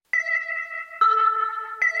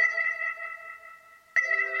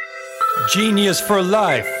Genius for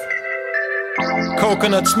life.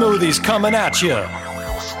 Coconut smoothies coming at you.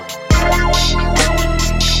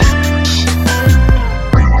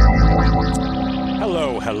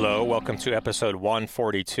 Hello. Welcome to episode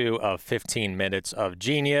 142 of 15 Minutes of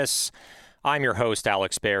Genius. I'm your host,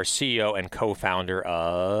 Alex Baer, CEO and co-founder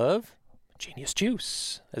of Genius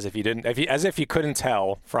Juice. As if you couldn't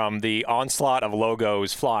tell from the onslaught of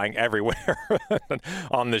logos flying everywhere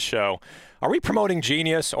on this show. Are we promoting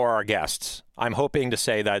Genius or our guests? I'm hoping to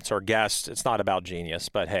say that it's our guests. It's not about Genius,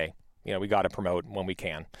 but hey, we got to promote when we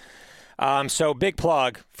can. So big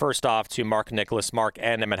plug, first off, to Mark Nicholas, Mark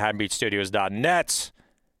and at ManhattanBeachStudios.net.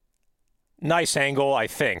 Nice angle, I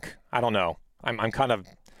think. I don't know. I'm kind of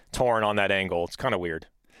torn on that angle. It's kind of weird.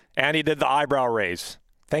 And he did the eyebrow raise.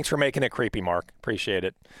 Thanks for making it creepy, Mark. Appreciate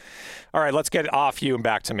it. All right, let's get off you and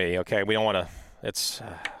back to me, okay? We don't want to... I'm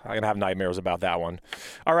going to have nightmares about that one.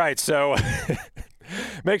 All right, so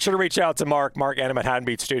make sure to reach out to Mark at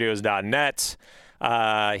ManhattanBeachStudios.net.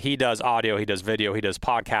 He does audio, he does video, he does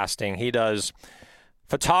podcasting, he does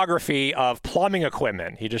photography of plumbing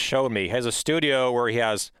equipment. He just showed me. He has a studio where he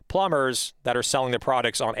has plumbers that are selling their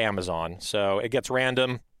products on Amazon. So it gets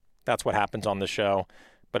random. That's what happens on the show,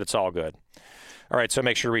 but it's all good. All right, so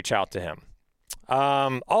make sure to reach out to him.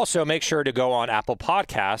 Also, make sure to go on Apple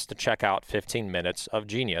Podcasts to check out 15 Minutes of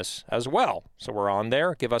Genius as well. So we're on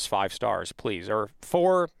there. Give us 5 stars, please, or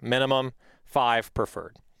 4 minimum, 5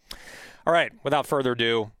 preferred. All right, without further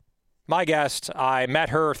ado, my guest, I met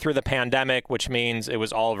her through the pandemic, which means it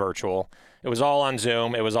was all virtual. It was all on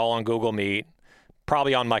Zoom. It was all on Google Meet,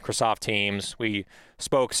 probably on Microsoft Teams. We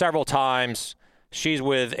spoke several times. She's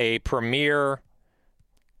with a premier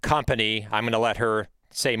company. I'm going to let her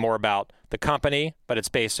say more about the company, but it's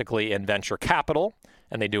basically in venture capital,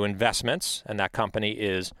 and they do investments, and that company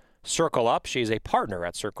is Circle Up. She's a partner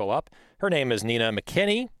at Circle Up. Her name is Nina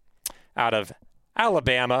McKinney out of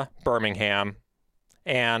Alabama, Birmingham,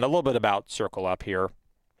 and a little bit about Circle Up here.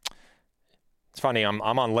 It's funny, I'm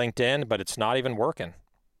on LinkedIn, but it's not even working.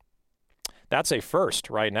 That's a first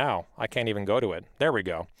right now. I can't even go to it. There we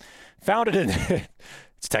go. Founded in...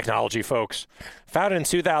 It's technology, folks. Founded in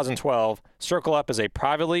 2012, Circle Up is a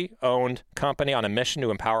privately owned company on a mission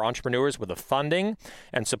to empower entrepreneurs with the funding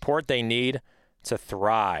and support they need to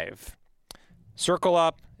thrive. Circle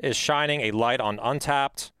Up is shining a light on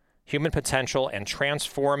untapped human potential and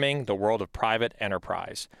transforming the world of private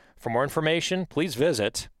enterprise. For more information, please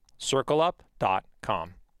visit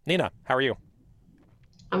circleup.com. Nina, how are you?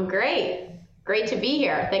 I'm great. Great to be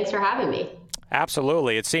here. Thanks for having me.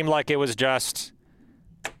 Absolutely. It seemed like it was just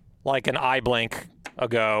like an eye blink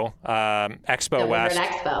ago. Expo West.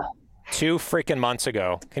 Expo. 2 freaking months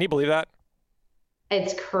ago. Can you believe that?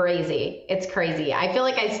 It's crazy. I feel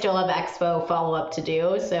like I still have Expo follow-up to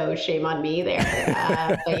do, so shame on me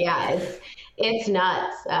there. But yeah, it's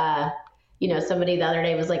nuts. Somebody the other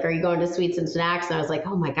day was like, are you going to Sweets and Snacks? And I was like,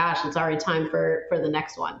 oh my gosh, it's already time for the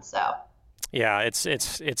next one. So yeah,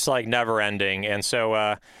 it's like never ending. And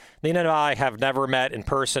so Nina and I have never met in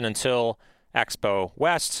person until Expo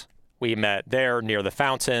West. We met there near the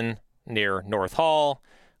fountain, near North Hall.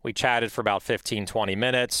 We chatted for about 15, 20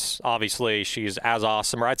 minutes. Obviously, she's as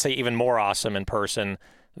awesome, or I'd say even more awesome in person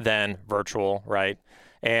than virtual, right?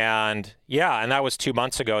 And yeah, and that was 2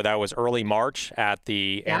 months ago. That was early March at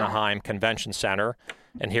the Anaheim Convention Center.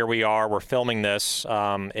 And here we are. We're filming this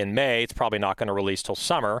in May. It's probably not going to release till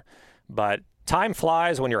summer, but time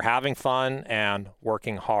flies when you're having fun and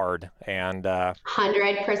working hard, and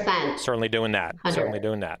 100%. Certainly doing that.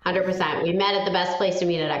 100%. We met at the best place to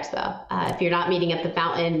meet at Expo. If you're not meeting at the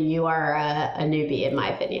fountain, you are a newbie, in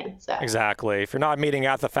my opinion. So exactly. If you're not meeting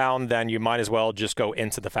at the fountain, then you might as well just go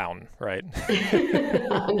into the fountain, right?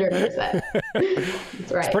 100%.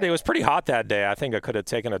 That's right. It was pretty hot that day. I think I could have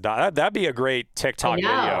taken a dive. That'd be a great TikTok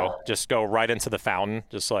video. Just go right into the fountain,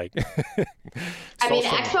 just like.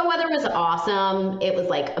 Expo weather was awesome. It was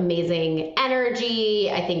like amazing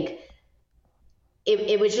energy. I think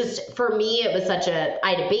it was just, for me, it was I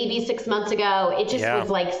had a baby 6 months ago. It just was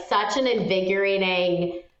like such an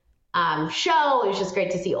invigorating show. It was just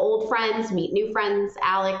great to see old friends, meet new friends,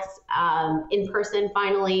 Alex, in person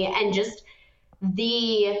finally. And just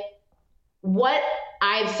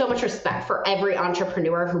I have so much respect for every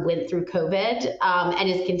entrepreneur who went through COVID and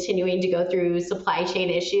is continuing to go through supply chain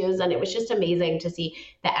issues. And it was just amazing to see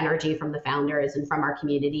the energy from the founders and from our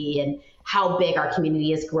community and how big our community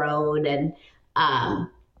has grown. And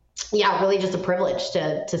really just a privilege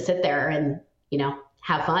to sit there and,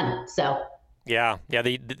 have fun. So yeah.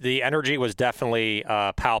 The energy was definitely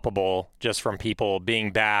palpable just from people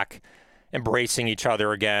being back, embracing each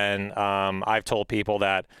other again. I've told people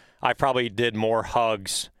that I probably did more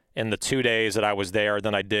hugs in the 2 days that I was there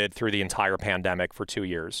than I did through the entire pandemic for 2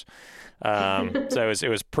 years. So it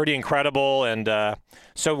was pretty incredible. And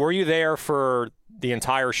so were you there for the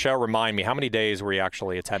entire show? Remind me, how many days were you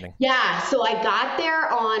actually attending? Yeah, so I got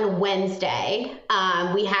there on Wednesday.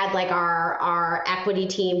 We had like our equity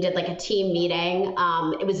team did like a team meeting.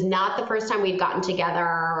 It was not the first time we'd gotten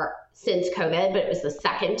together since COVID, but it was the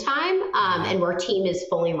second time. And our team is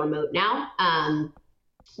fully remote now.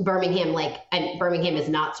 Birmingham is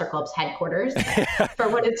not Circle Up's headquarters for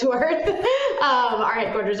what it's worth. Our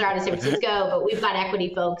headquarters are out of San Francisco, but we've got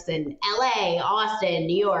equity folks in LA, Austin,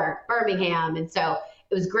 New York, Birmingham. And so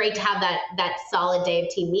it was great to have that solid day of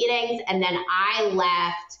team meetings. And then I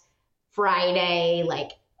left Friday,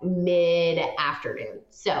 like mid-afternoon.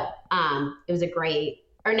 So it was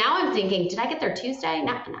now I'm thinking, did I get there Tuesday?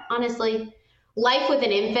 Not honestly. Life with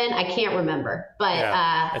an infant, I can't remember, but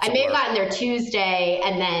I may have gotten there Tuesday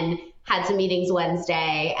and then had some meetings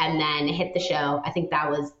Wednesday and then hit the show. I think that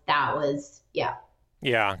was yeah.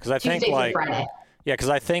 Yeah, because I think Friday. Yeah, because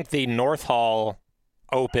I think the North Hall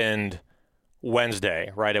opened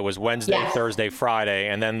Wednesday, right? It was Wednesday, yes. Thursday, Friday,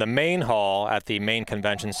 and then the main hall at the main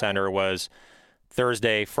convention center was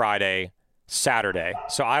Thursday, Friday, Saturday.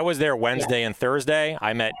 So I was there Wednesday and Thursday.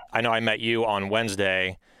 I know I met you on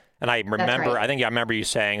Wednesday. And I remember, right. I remember you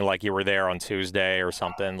saying like you were there on Tuesday or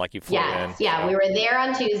something, like you flew in. Yeah, we were there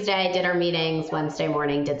on Tuesday, did our meetings, Wednesday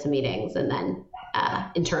morning, did some meetings, and then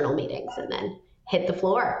internal meetings, and then hit the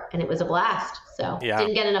floor, and it was a blast. So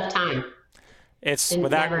didn't get enough time.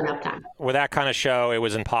 Never enough time. With that kind of show, it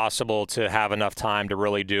was impossible to have enough time to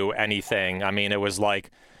really do anything. I mean, it was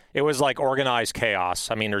like organized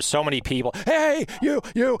chaos. I mean, there's so many people. Hey, you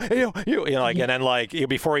know, like, and then like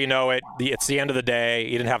before you know it, it's the end of the day.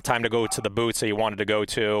 You didn't have time to go to the booths that you wanted to go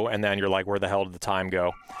to, and then you're like, where the hell did the time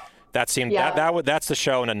go? That seemed that's the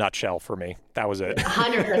show in a nutshell for me. That was it.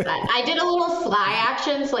 100%. I did a little sly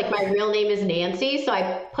action. So like my real name is Nancy, so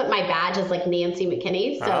I put my badge as like Nancy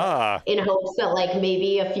McKinney. So in hopes that like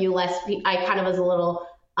maybe a few less. I kind of was a little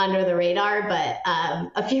under the radar, but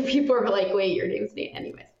a few people were like, wait, your name's Nancy,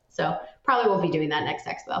 anyways. So probably won't be doing that next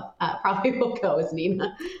expo. Probably will go as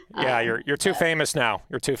Nina. Yeah, you're too famous now.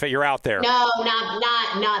 You're out there. No,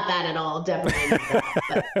 not that at all. Definitely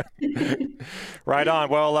not. Right on.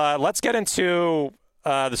 Well, let's get into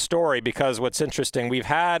the story, because what's interesting, we've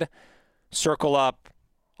had Circle Up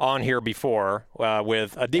on here before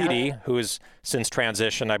with Aditi, who's since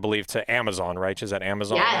transitioned, I believe, to Amazon, right? She's at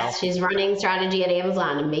Amazon now. Yes, she's running strategy at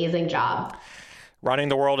Amazon. Amazing job. Running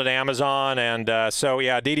the world at Amazon. And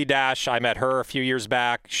Aditi Dash, I met her a few years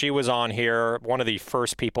back. She was on here, one of the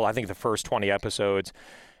first people, I think the first 20 episodes.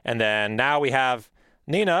 And then now we have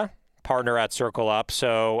Nina, partner at Circle Up.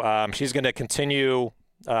 So she's going to continue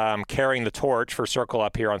carrying the torch for Circle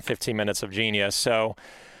Up here on 15 Minutes of Genius. So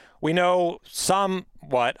we know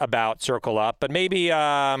somewhat about Circle Up, but maybe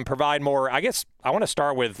provide more. I guess I want to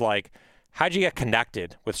start with how'd you get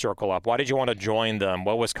connected with Circle Up? Why did you want to join them?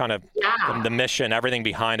 What was kind of the mission, everything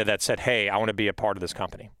behind it that said, hey, I want to be a part of this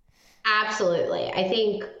company? Absolutely. I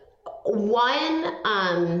think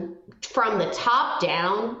from the top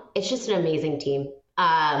down, it's just an amazing team.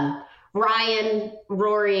 Ryan,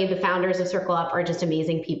 Rory, the founders of Circle Up are just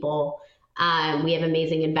amazing people. We have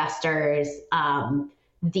amazing investors.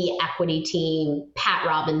 The equity team, Pat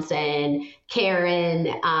Robinson,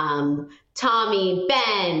 Karen, Tommy,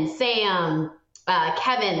 Ben, Sam,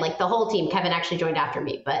 Kevin, like the whole team. Kevin actually joined after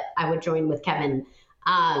me, but I would join with Kevin.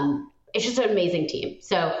 It's just an amazing team.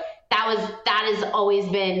 So that has always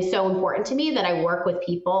been so important to me, that I work with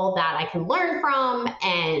people that I can learn from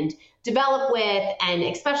and develop with, and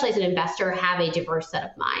especially as an investor, have a diverse set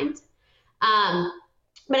of minds.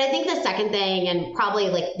 But I think the second thing, and probably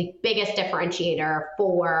like the biggest differentiator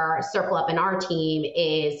for Circle Up and our team,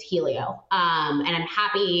 is Helio. And I'm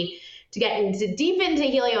happy to get deep into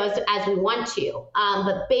Helio as we want to.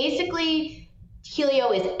 But basically,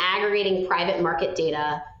 Helio is aggregating private market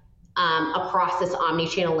data across this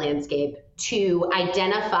omni-channel landscape to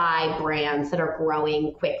identify brands that are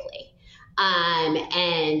growing quickly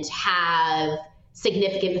and have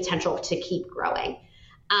significant potential to keep growing.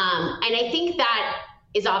 And I think that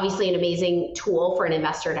is obviously an amazing tool for an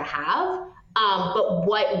investor to have. But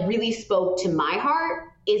what really spoke to my heart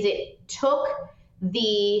is it took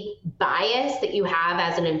the bias that you have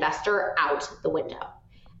as an investor out the window.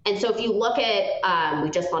 And so if you look at, we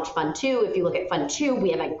just launched Fund 2. If you look at Fund 2,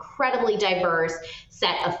 we have an incredibly diverse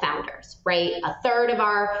set of founders, right? A third of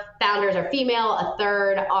our founders are female, a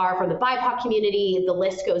third are from the BIPOC community, the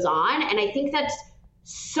list goes on. And I think that's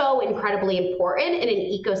so incredibly important in an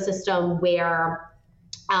ecosystem where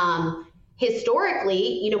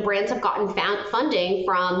historically, brands have gotten funding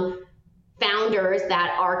from founders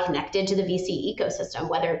that are connected to the VC ecosystem,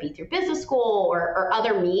 whether it be through business school or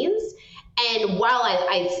other means. And while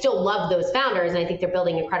I still love those founders and I think they're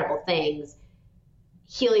building incredible things,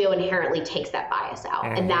 Helio inherently takes that bias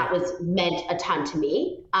out. And that meant a ton to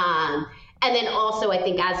me. And then also I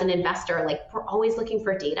think as an investor, like we're always looking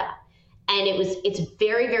for data. And it's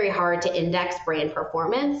very, very hard to index brand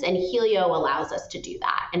performance, and Helio allows us to do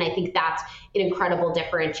that. And I think that's an incredible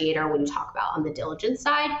differentiator when you talk about on the diligence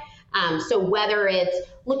side. So whether it's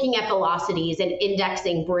looking at velocities and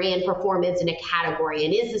indexing brand performance in a category,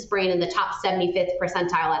 and is this brand in the top 75th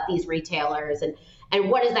percentile at these retailers, and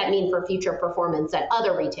what does that mean for future performance at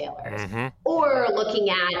other retailers? Or looking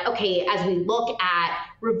at, okay, as we look at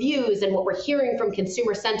reviews and what we're hearing from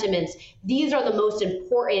consumer sentiments, these are the most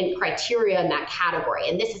important criteria in that category.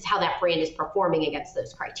 And this is how that brand is performing against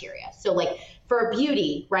those criteria. So like for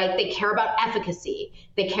beauty, right, they care about efficacy,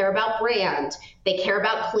 they care about brand, they care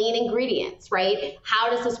about clean ingredients, right? How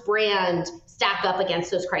does this brand stack up against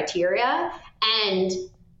those criteria? And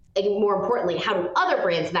more importantly, how do other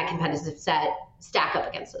brands in that competitive set stack up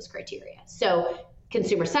against those criteria? So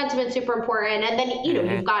consumer sentiment super important. And then,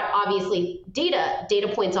 you've got obviously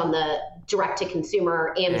data points on the direct to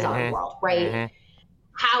consumer Amazon world, right?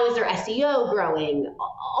 How is their SEO growing?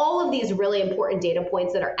 All of these really important data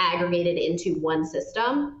points that are aggregated into one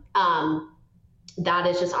system. That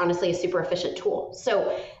is just honestly a super efficient tool.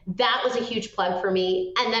 So that was a huge plug for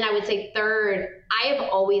me. And then I would say third, I have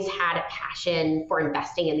always had a passion for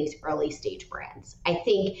investing in these early stage brands. I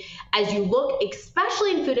think as you look,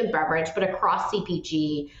 especially in food and beverage, but across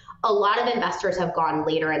CPG, a lot of investors have gone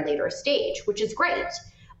later and later stage, which is great.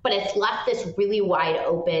 But it's left this really wide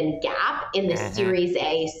open gap in the Series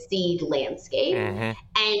A seed landscape. And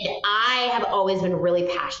I have always been really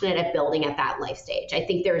passionate at building at that life stage. I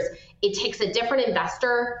think it takes a different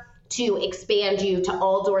investor to expand you to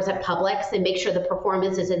all doors at Publix and make sure the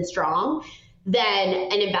performance isn't strong than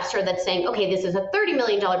an investor that's saying, okay, this is a $30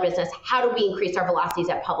 million business. How do we increase our velocities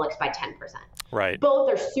at Publix by 10%? Right. Both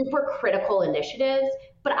are super critical initiatives,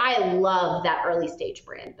 but I love that early stage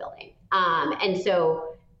brand building. And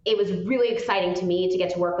so it was really exciting to me to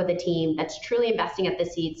get to work with a team that's truly investing at the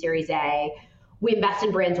seed Series A. We invest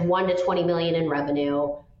in brands 1 to 20 million in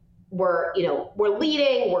revenue. We're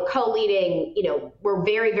leading, we're co-leading, we're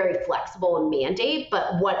very, very flexible in mandate,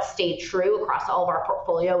 but what stayed true across all of our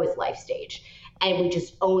portfolio is life stage. And we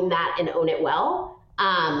just own that and own it well.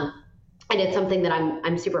 And it's something that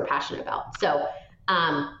I'm super passionate about. So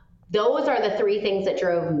those are the three things that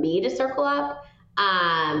drove me to Circle Up.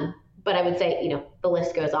 But I would say, the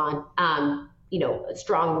list goes on.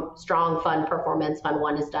 Strong fund performance. Fund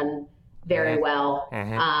 1 has done very well.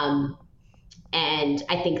 And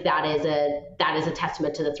I think that is a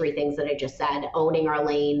testament to the three things that I just said: owning our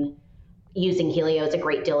lane, using Helio as a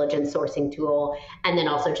great diligence sourcing tool, and then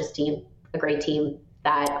also just a great team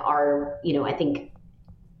that are, I think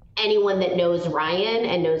anyone that knows Ryan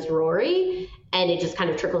and knows Rory, and it just kind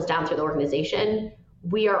of trickles down through the organization.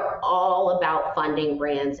 We are all about funding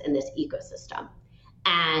brands in this ecosystem.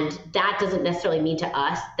 And that doesn't necessarily mean to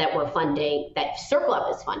us that that Circle Up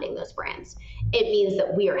is funding those brands. It means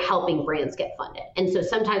that we are helping brands get funded. And so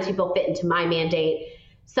sometimes people fit into my mandate.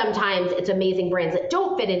 Sometimes it's amazing brands that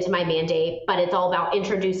don't fit into my mandate, but it's all about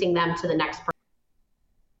introducing them to the next person.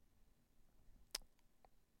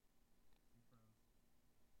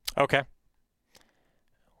 Okay.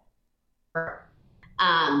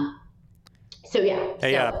 So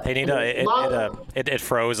yeah. Hey, Nina, it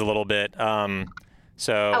froze a little bit.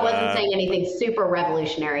 So I wasn't saying anything super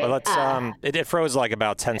revolutionary. Well, let's. It froze like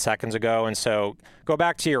about 10 seconds ago, and so go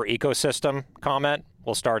back to your ecosystem comment.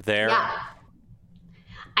 We'll start there. Yeah.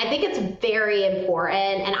 I think it's very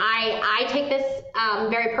important, and I take this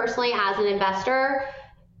very personally as an investor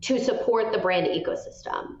to support the brand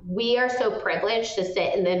ecosystem. We are so privileged to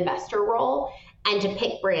sit in the investor role and to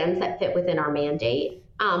pick brands that fit within our mandate.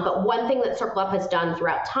 But one thing that Circle Up has done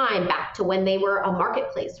throughout time, back to when they were a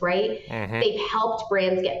marketplace, right? They've helped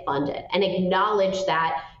brands get funded and acknowledge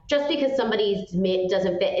that just because somebody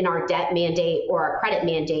doesn't fit in our debt mandate or our credit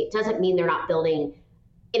mandate doesn't mean they're not building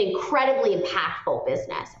an incredibly impactful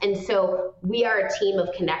business. And so we are a team of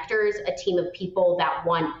connectors, a team of people that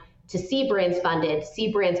want to see brands funded,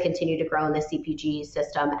 see brands continue to grow in the CPG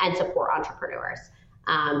system, and support entrepreneurs.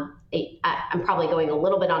 I'm probably going a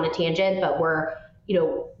little bit on a tangent, but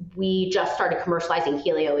we just started commercializing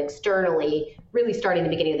Helio externally, really starting the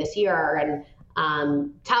beginning of this year,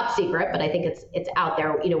 and top secret, but I think it's out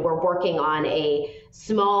there. We're working on a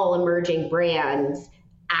small emerging brands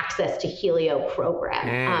access to Helio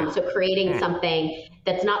program. So creating something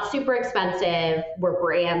that's not super expensive, where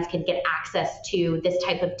brands can get access to this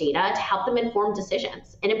type of data to help them inform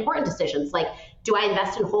decisions and important decisions like, do I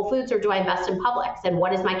invest in Whole Foods or do I invest in Publix? And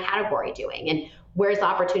what is my category doing? And where's the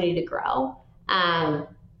opportunity to grow?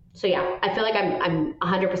 So yeah, I feel like I'm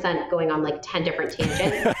 100% going on like 10 different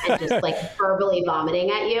tangents and just like verbally vomiting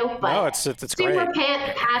at you. But no, it's super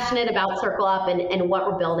passionate about Circle Up and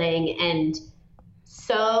what we're building, and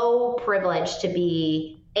so privileged to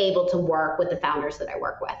be able to work with the founders that I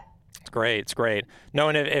work with. It's great. It's great. No,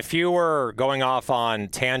 and if you were going off on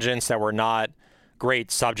tangents that were not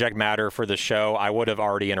great subject matter for the show, I would have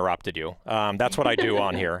already interrupted you. That's what I do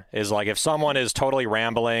on here, is like if someone is totally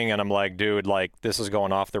rambling and I'm like, dude, like this is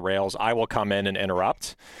going off the rails, I will come in and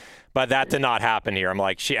interrupt. But that did not happen here. I'm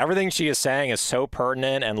like, everything she is saying is so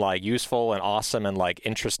pertinent and like useful and awesome and like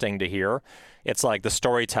interesting to hear. It's like the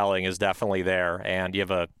storytelling is definitely there, and you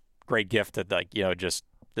have a great gift at like, you know, just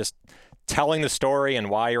telling the story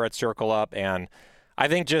and why you're at Circle Up. And I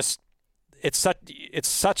think just it's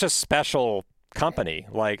such a special company.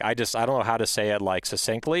 Like I don't know how to say it like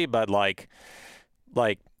succinctly, but like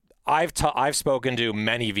I've spoken to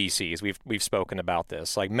many VCs. We've spoken about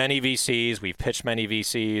this. Like many VCs, we've pitched many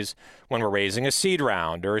VCs when we're raising a seed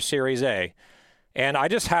round or a Series A. And I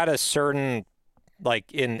just had a certain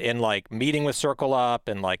like in like meeting with Circle Up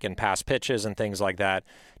and like in past pitches and things like that,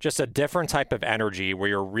 just a different type of energy where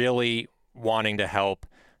you're really wanting to help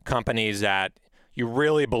companies that you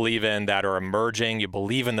really believe in, that are emerging. You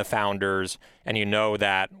believe in the founders, and you know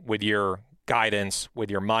that with your guidance,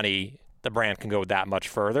 with your money, the brand can go that much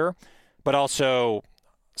further. But also,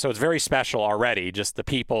 so it's very special already, just the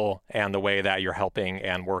people and the way that you're helping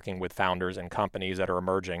and working with founders and companies that are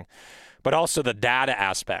emerging. But also the data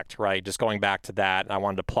aspect, right? Just going back to that, I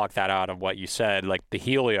wanted to pluck that out of what you said, like the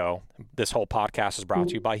Helio. This whole podcast is brought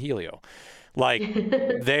to you by Helio. Like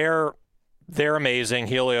they're amazing.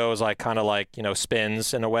 Helio is like kind of like, you know,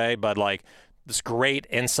 spins in a way, but like this great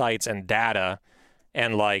insights and data,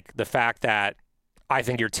 and like the fact that I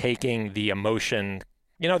think you're taking the emotion,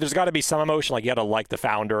 you know, there's got to be some emotion, like you got to like the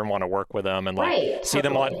founder and want to work with them and like see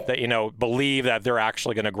them on that, you know, believe that they're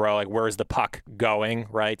actually going to grow. Like where's the puck going,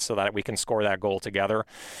 right? So that we can score that goal together.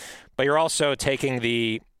 But you're also taking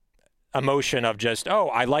the emotion of just, oh,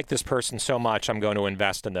 I like this person so much, I'm going to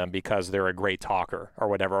invest in them because they're a great talker or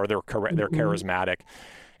whatever, or they're charismatic.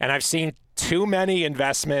 And I've seen too many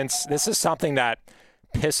investments. This is something that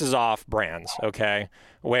pisses off brands, okay?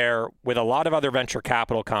 Where with a lot of other venture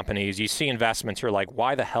capital companies, you see investments, you're like,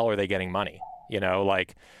 why the hell are they getting money? You know,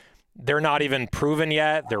 like they're not even proven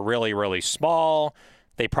yet. They're really, really small.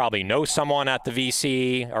 They probably know someone at the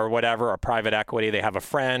VC or whatever, or private equity. They have a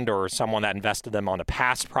friend or someone that invested them on a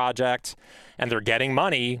past project, and they're getting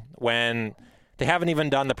money when they haven't even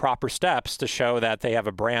done the proper steps to show that they have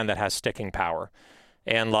a brand that has sticking power.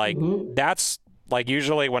 And like, that's like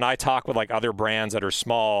usually when I talk with like other brands that are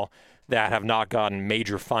small that have not gotten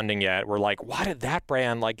major funding yet, we're like, why did that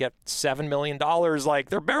brand like get $7 million? Like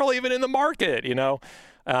they're barely even in the market, you know?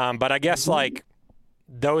 But I guess like,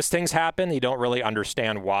 those things happen. You don't really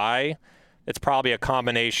understand why. It's probably a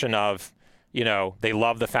combination of, you know, they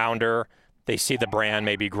love the founder, they see the brand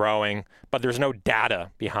maybe growing, but there's no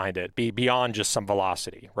data behind it beyond just some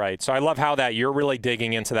velocity, right? So I love how that you're really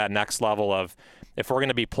digging into that next level of, if we're going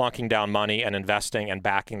to be plunking down money and investing and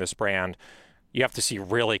backing this brand, you have to see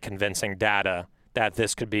really convincing data that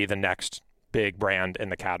this could be the next big brand in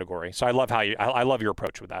the category. So I love how I love your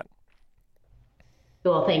approach with that.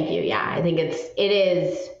 Well, thank you. Yeah, I think it's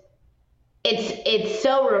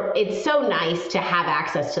so nice to have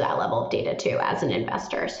access to that level of data too as an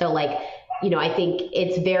investor. So like, you know, I think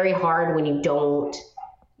it's very hard when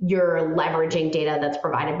you're leveraging data that's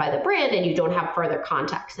provided by the brand and you don't have further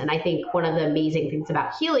context. And I think one of the amazing things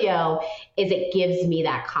about Helio is it gives me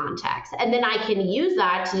that context. And then I can use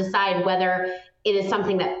that to decide whether it is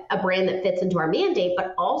something that a brand that fits into our mandate,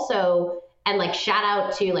 but also, and like shout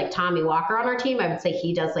out to like Tommy Walker on our team. I would say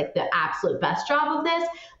he does like the absolute best job of this,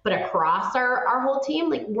 but across our whole team,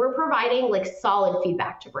 like we're providing like solid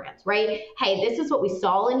feedback to brands, right? Hey, this is what we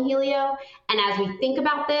saw in Helio. And as we think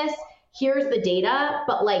about this, here's the data,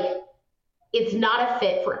 but like, it's not a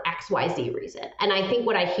fit for XYZ reason. And I think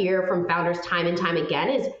what I hear from founders time and time again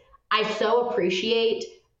is, I so appreciate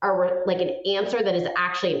like an answer that is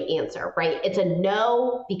actually an answer, right? It's a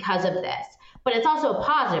no because of this. But it's also a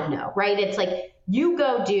positive no, right? It's like, you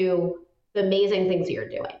go do the amazing things that you're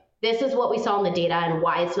doing. This is what we saw in the data and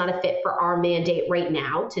why it's not a fit for our mandate right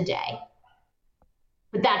now, today.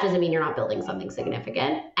 But that doesn't mean you're not building something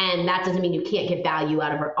significant. And that doesn't mean you can't get value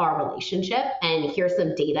out of our relationship. And here's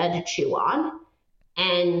some data to chew on.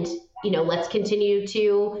 and, let's continue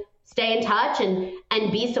to stay in touch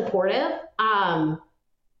and be supportive. And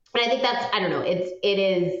I think that's, I don't know,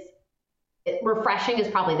 refreshing is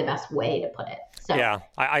probably the best way to put it. So yeah,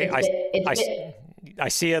 I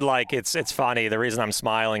see it like it's funny. The reason I'm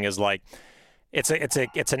smiling is like it's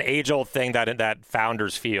an age-old thing that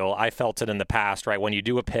founders feel. I felt it in the past, right? When you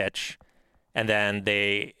do a pitch and then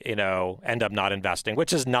they, end up not investing,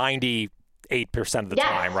 which is 98% of the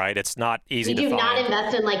time, right? It's not easy to find. We do not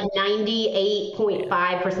invest in like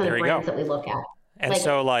 98.5% of brands that we look at. And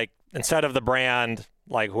so instead of the brand,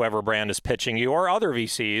 like whoever brand is pitching you or other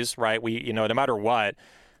VCs, right? We, no matter what,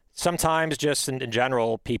 sometimes just in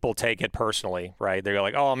general, people take it personally, right? They're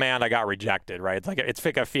like, oh man, I got rejected, right? It's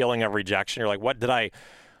like a feeling of rejection. You're like, what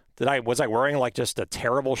was I wearing like just a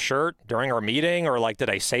terrible shirt during our meeting? Or like, did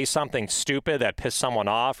I say something stupid that pissed someone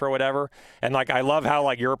off or whatever? And like, I love how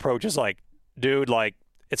like your approach is like, dude, like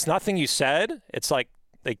it's nothing you said. It's like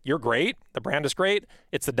you're great. The brand is great.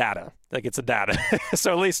 It's the data. Like it's the data.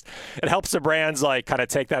 So at least it helps the brands like kind of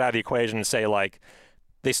take that out of the equation and say like,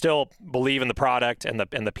 they still believe in the product and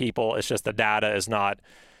the people. It's just the data is not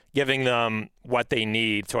giving them what they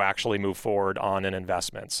need to actually move forward on an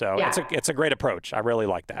investment. So it's a great approach. I really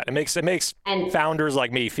like that. It makes founders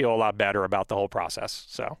like me feel a lot better about the whole process.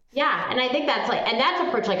 So yeah, and I think that's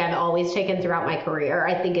approach like I've always taken throughout my career.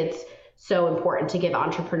 I think it's so important to give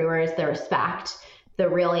entrepreneurs the respect, the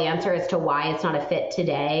real answer as to why it's not a fit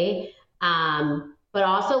today. But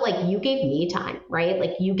also like you gave me time, right?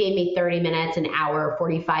 Like you gave me 30 minutes, an hour,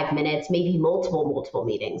 45 minutes, maybe multiple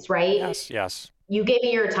meetings, right? Yes. You gave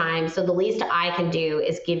me your time. So the least I can do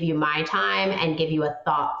is give you my time and give you a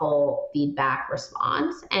thoughtful feedback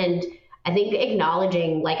response. And I think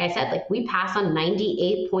acknowledging, like I said, like we pass on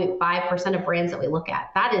 98.5% of brands that we look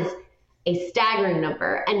at. That is a staggering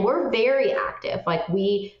number. And we're very active. Like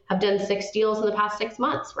we have done 6 deals in the past 6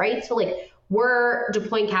 months, right? So like we're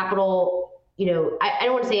deploying capital, I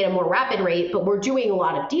don't want to say at a more rapid rate, but we're doing a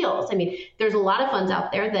lot of deals. I mean, there's a lot of funds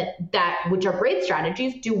out there that which are great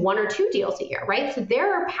strategies, do 1 or 2 deals a year, right? So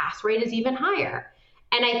their pass rate is even higher.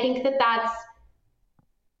 And I think that that's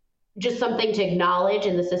just something to acknowledge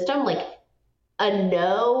in the system. Like a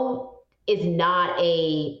no is not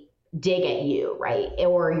a dig at you, right?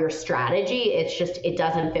 Or your strategy. It's just, it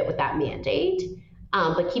doesn't fit with that mandate.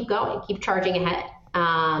 But keep going, keep charging ahead.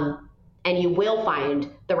 And you will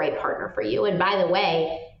find the right partner for you. And by the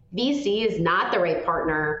way, VC is not the right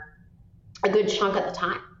partner a good chunk of the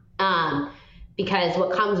time. Because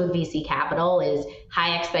what comes with VC capital is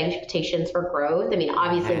high expectations for growth. I mean,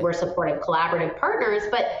 obviously we're supportive, collaborative partners,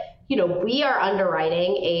 but we are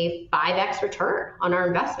underwriting a 5x return on our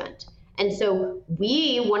investment. And so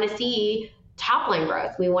we want to see top line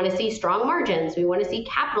growth. We want to see strong margins. We want to see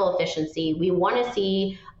capital efficiency. We want to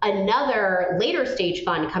see another later stage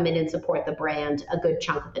fund come in and support the brand a good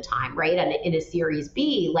chunk of the time, right? And in a Series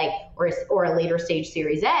B, or a later stage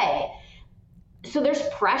Series A. So there's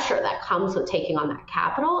pressure that comes with taking on that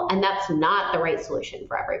capital, and that's not the right solution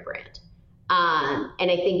for every brand.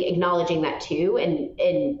 And I think acknowledging that too,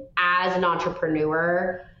 and as an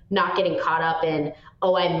entrepreneur, not getting caught up in,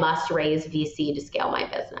 I must raise VC to scale my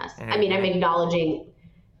business. Mm-hmm. I mean, I'm acknowledging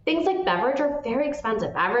things like beverage are very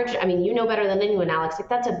expensive. Beverage, I mean, better than anyone, Alex, like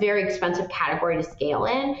that's a very expensive category to scale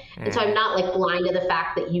in. Mm-hmm. And so I'm not like blind to the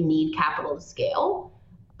fact that you need capital to scale,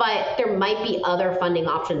 but there might be other funding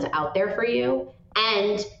options out there for you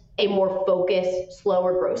and a more focused,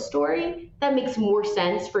 slower growth story that makes more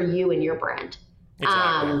sense for you and your brand.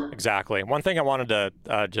 Exactly. One thing I wanted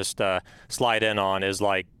to just slide in on is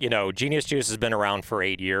Genius Juice has been around for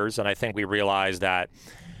 8 years, and I think we realized that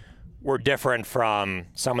we're different from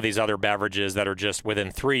some of these other beverages that are just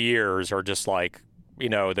within 3 years or just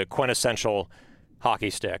the quintessential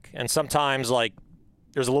hockey stick. And sometimes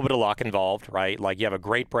there's a little bit of luck involved, right? Like you have a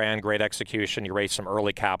great brand, great execution, you raise some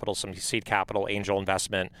early capital, some seed capital, angel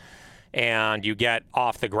investment, and you get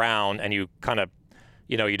off the ground and you kind of,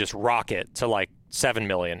 you just rock it to 7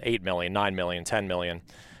 million, 8 million, 9 million, 10 million.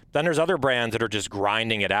 Then there's other brands that are just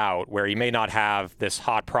grinding it out where you may not have this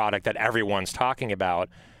hot product that everyone's talking about,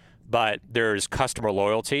 but there's customer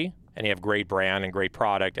loyalty and you have great brand and great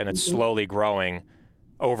product and it's slowly growing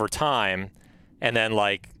over time. And then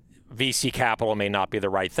VC capital may not be the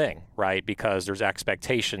right thing, right? Because there's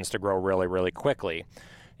expectations to grow really, really quickly.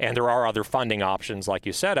 And there are other funding options, like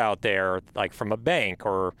you said, out there, like from a bank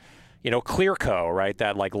or Clearco, right?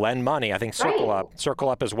 That lend money. I think Circle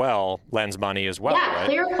Up as well lends money as well. Yeah, right?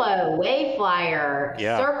 Clearco, Wayflyer,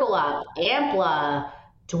 Circle Up, Ampla,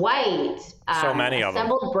 Dwight, so many of them.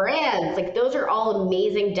 Assembled Brands. Those are all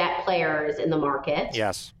amazing debt players in the market.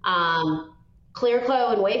 Yes.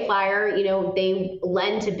 ClearClo and Wayflyer, you know, they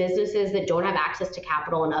lend to businesses that don't have access to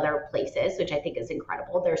capital in other places, which I think is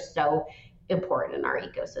incredible. They're so important in our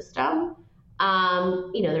ecosystem.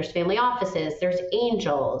 You know, there's family offices, there's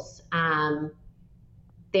angels.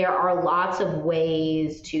 There are lots of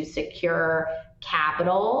ways to secure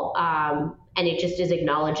capital. And it just is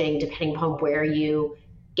acknowledging, depending upon where you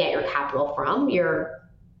get your capital from, your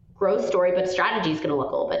growth story, but strategy is going to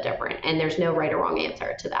look a little bit different. And there's no right or wrong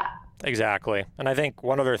answer to that. Exactly. And I think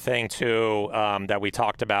one other thing too, that we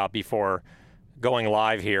talked about before going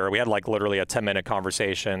live here, we had like literally a 10-minute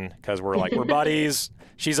conversation because we're buddies.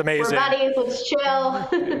 She's amazing. We're buddies, let's chill.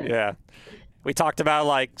 Yeah. We talked about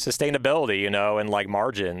like sustainability, you know, and like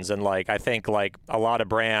margins. And like, I think like a lot of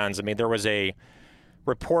brands, I mean, there was a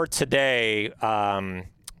report today. Are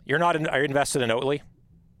you invested in Oatly?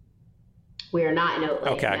 We are not in Oatly.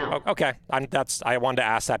 Okay. No. Okay. I wanted to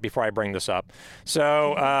ask that before I bring this up.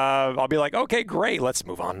 So I'll be like, okay, great. Let's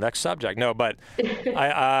move on to the next subject. No, but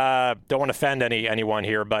I don't want to offend anyone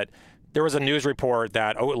here, but there was a news report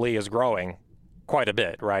that Oatly is growing quite a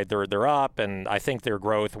bit, right? They're up, and I think their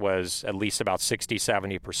growth was at least about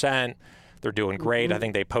 60-70%. They're doing great. Mm-hmm. I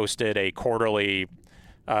think they posted a quarterly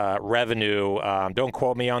revenue. Don't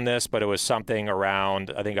quote me on this, but it was something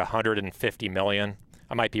around, I think, 150 million.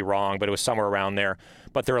 I might be wrong, but it was somewhere around there.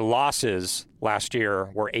 But their losses last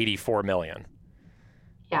year were 84 million.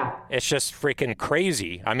 Yeah. It's just freaking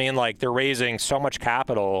crazy. I mean, like, they're raising so much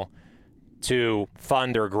capital to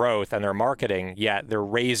fund their growth and their marketing, yet they're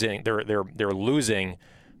losing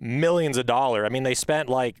millions of dollars. I mean, they spent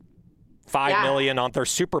like $5 million on their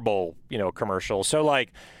Super Bowl, you know, commercial. So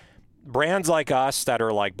like brands like us that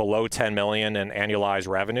are like below 10 million in annualized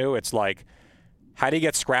revenue, it's like, how do you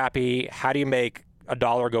get scrappy? How do you make a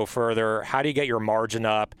dollar go further? How do you get your margin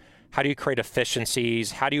up? How do you create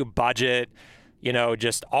efficiencies? How do you budget? You know,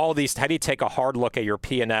 just all these, how do you take a hard look at your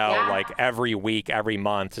P&L like every week, every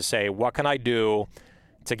month to say, what can I do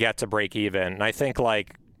to get to break even? And I think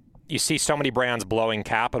like you see so many brands blowing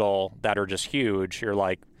capital that are just huge. You're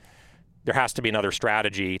like, there has to be another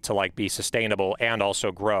strategy to like be sustainable and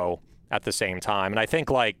also grow at the same time. And I think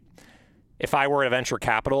like if I were a venture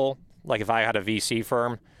capital, like if I had a VC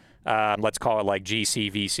firm, let's call it like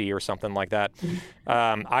GCVC or something like that.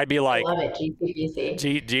 I'd be like, I love it,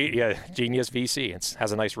 GCVC. Yeah, Genius VC. It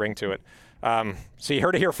has a nice ring to it. So you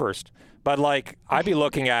heard it here first. But like, I'd be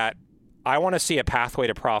looking at, I want to see a pathway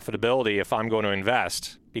to profitability if I'm going to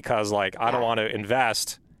invest, because like, I don't want to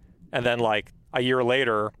invest and then like a year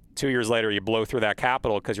later, 2 years later, you blow through that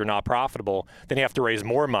capital because you're not profitable. Then you have to raise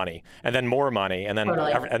more money and then more money, and then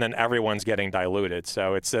and then everyone's getting diluted.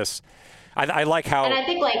 So it's this. I like how and I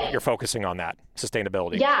think, like, you're focusing on that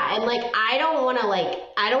sustainability. Yeah, and like I don't want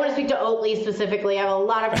to speak to Oatly specifically. I have a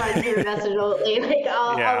lot of friends who invested in Oatly. Like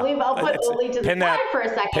I'll put Oatly to the side for a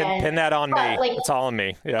second. Pin that on me. Like, it's all on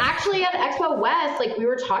me. Yeah. Actually, at Expo West, like we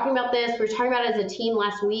were talking about this. We were talking about it as a team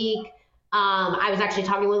last week. I was actually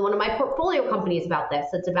talking with one of my portfolio companies about this.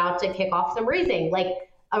 It's about to kick off some raising, like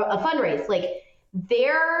a fundraise. Like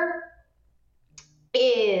there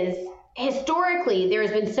is. Historically, there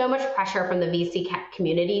has been so much pressure from the VC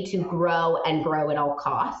community to grow and grow at all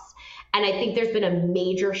costs. And I think there's been a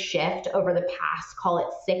major shift over the past, call it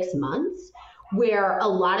 6 months, where a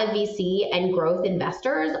lot of VC and growth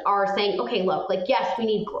investors are saying, okay, look, like, yes, we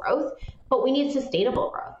need growth, but we need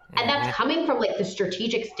sustainable growth. And that's coming from like the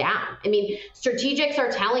strategics down. I mean, strategics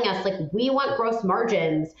are telling us like, we want gross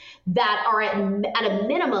margins that are at a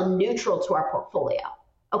minimum neutral to our portfolio.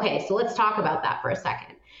 Okay, so let's talk about that for a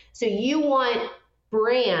second. So you want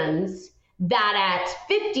brands that at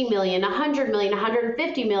 50 million, 100 million,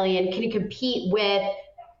 150 million can compete with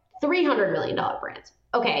 $300 million brands.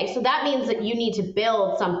 Okay, so that means that you need to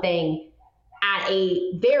build something at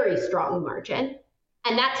a very strong margin,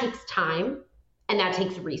 and that takes time and that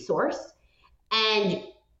takes resource. And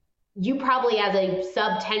you probably, as a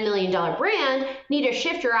sub $10 million brand, need to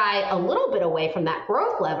shift your eye a little bit away from that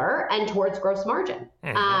growth lever and towards gross margin.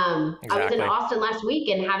 Exactly. I was in Austin last week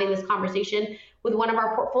and having this conversation with one of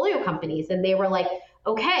our portfolio companies, and they were like,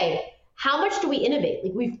 okay, how much do we innovate?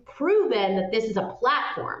 Like, we've proven that this is a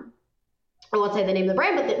platform. I won't say the name of the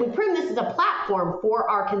brand, but that we've proven this is a platform for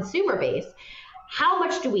our consumer base. How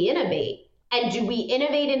much do we innovate? And do we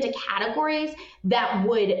innovate into categories that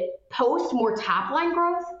would post more top line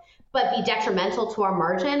growth, but be detrimental to our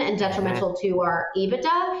margin and detrimental to our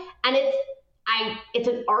EBITDA? And it's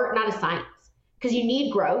an art, not a science, because you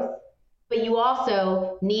need growth, but you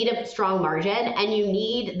also need a strong margin, and you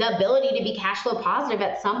need the ability to be cash flow positive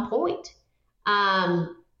at some point. I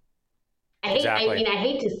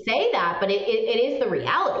hate to say that, but it is the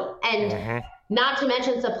reality. And not to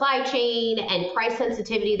mention supply chain and price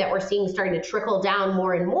sensitivity that we're seeing starting to trickle down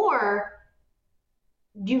more and more.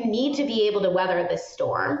 You need to be able to weather this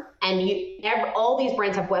storm. And all these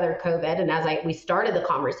brands have weathered COVID. And as we started the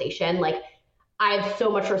conversation, like, I have so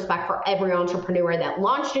much respect for every entrepreneur that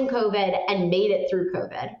launched in COVID and made it through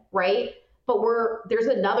COVID, right? But there's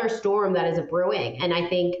another storm that is brewing. And I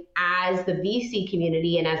think as the VC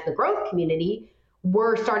community and as the growth community,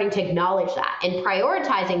 we're starting to acknowledge that and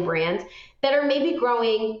prioritizing brands that are maybe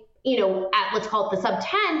growing, at let's call it the sub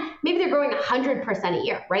 10, maybe they're growing 100% a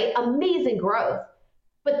year, right? Amazing growth.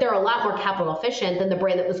 But they're a lot more capital efficient than the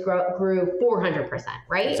brand that grew 400%,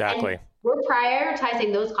 right? Exactly. And we're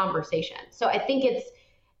prioritizing those conversations. So I think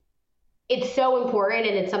it's so important,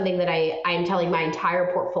 and it's something that I'm telling my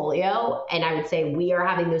entire portfolio, and I would say we are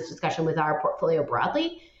having this discussion with our portfolio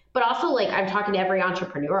broadly, but also like I'm talking to every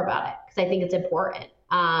entrepreneur about it because I think it's important.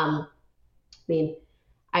 I mean,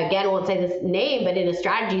 again, I won't say this name, but in a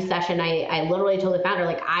strategy session, I literally told the founder,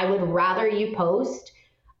 like, I would rather you post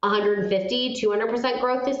 150, 200%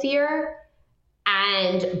 growth this year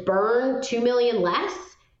and burn 2 million less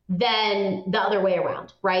than the other way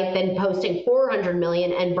around, right? Than posting 400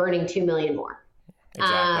 million and burning 2 million more.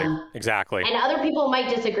 Exactly. And other people might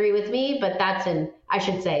disagree with me, but I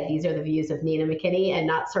should say, these are the views of Nina McKinney and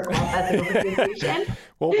not Circle Health as an organization.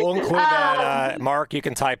 We'll include that. Mark, you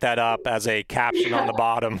can type that up as a caption on the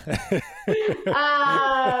bottom. But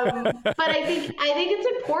I think it's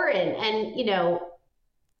important. And,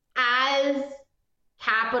 as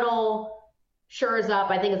capital shores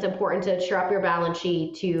up, I think it's important to shore up your balance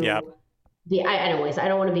sheet to I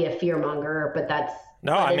don't want to be a fear monger, but that's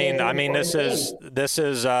no. I mean, this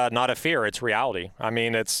is not a fear; it's reality. I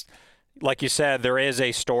mean, it's like you said, there is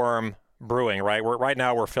a storm brewing. Right, right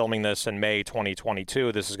now we're filming this in May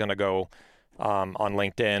 2022. This is going to go on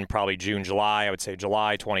LinkedIn probably June, July. I would say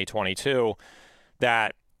July 2022.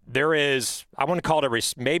 That there is, I wouldn't call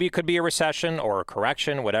it maybe it could be a recession or a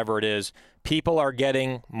correction, whatever it is. People are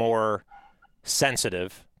getting more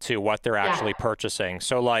sensitive to what they're actually purchasing.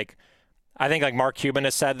 So like, I think like Mark Cuban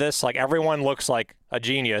has said this, like everyone looks like a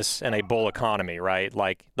genius in a bull economy, right?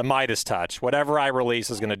 Like the Midas touch, whatever I release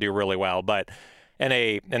is going to do really well. But in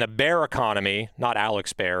a bear economy, not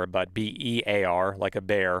Alex Bear, but BEAR, like a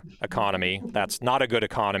bear economy, that's not a good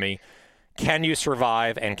economy. Can you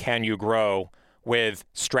survive and can you grow with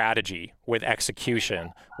strategy, with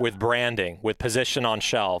execution, with branding, with position on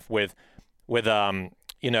shelf, with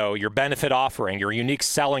your benefit offering, your unique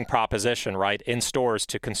selling proposition, right, in stores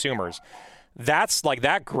to consumers? That's like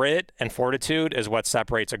that grit and fortitude is what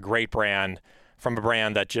separates a great brand from a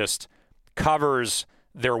brand that just covers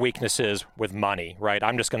their weaknesses with money, right?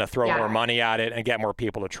 I'm just going to throw more money at it and get more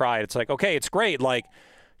people to try it. It's like, okay, it's great. Like,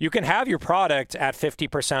 you can have your product at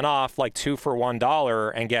 50% off, like 2 for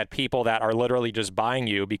 $1, and get people that are literally just buying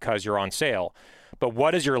you because you're on sale. But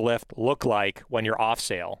what does your lift look like when you're off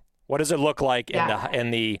sale? What does it look like in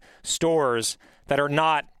the stores that are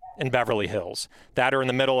not in Beverly Hills, that are in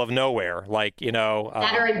the middle of nowhere, like, that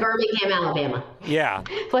are in Birmingham, Alabama. Yeah.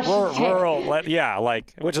 Rural,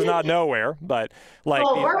 which is not nowhere, but like.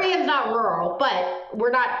 Well, Birmingham's not rural, but we're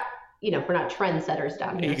not trendsetters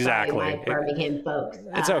down here. Exactly. Sorry, my Birmingham folks.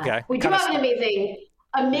 It's okay. We do have an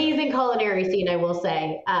amazing culinary scene, I will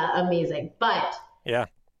say. Amazing. But yeah.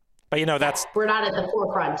 But that's we're not at the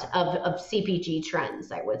forefront of CPG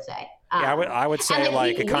trends, I would say. I would say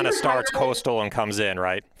like it kind of starts coastal and comes in,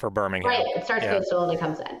 right, for Birmingham. Right, it starts coastal and it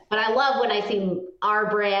comes in. But I love when I see our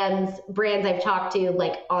brands I've talked to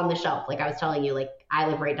like on the shelf. Like I was telling you, like I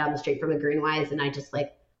live right down the street from a Greenwise, and I just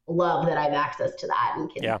like love that I have access to that and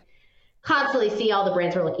can constantly see all the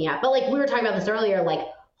brands we're looking at. But like we were talking about this earlier, like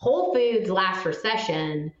Whole Foods last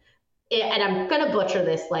recession, and I'm going to butcher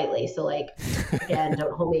this slightly. So like, again,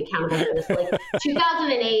 don't hold me accountable for this. Like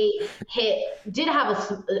 2008 did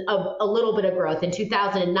have a little bit of growth. In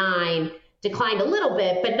 2009 declined a little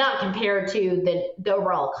bit, but not compared to the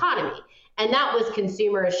overall economy. And that was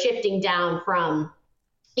consumers shifting down from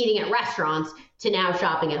eating at restaurants to now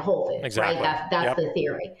shopping at Whole Foods, exactly. Right? That's the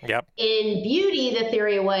theory. Yep. In beauty, the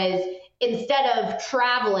theory was instead of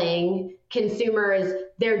traveling, consumers,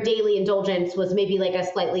 their daily indulgence was maybe like a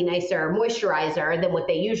slightly nicer moisturizer than what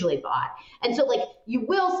they usually bought. And so like you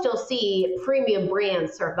will still see premium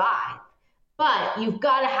brands survive, but you've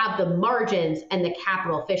got to have the margins and the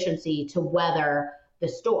capital efficiency to weather the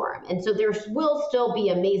storm. And so there will still be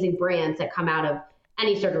amazing brands that come out of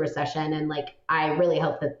any sort of recession. And like, I really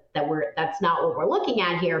hope that that's not what we're looking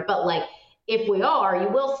at here, but like, if we are, you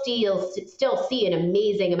will still see an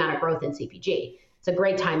amazing amount of growth in CPG. It's a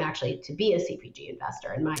great time actually to be a CPG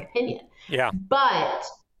investor, in my opinion. Yeah. But,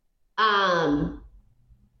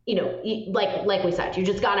 like we said, you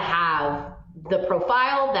just got to have the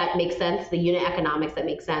profile that makes sense, the unit economics that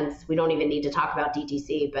makes sense. We don't even need to talk about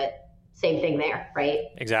DTC, but same thing there, right?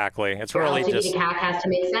 Exactly. It's Your really LTV just to CAC has to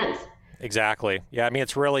make sense. Exactly. Yeah, I mean,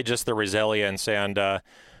 it's really just the resilience. And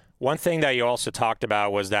one thing that you also talked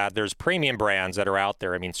about was that there's premium brands that are out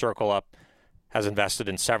there. I mean, Circle Up has invested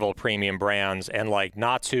in several premium brands, and like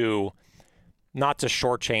not to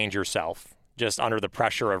shortchange yourself just under the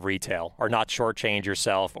pressure of retail, or not shortchange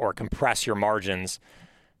yourself or compress your margins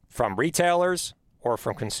from retailers or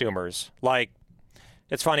from consumers. Like,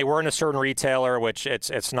 it's funny, we're in a certain retailer, which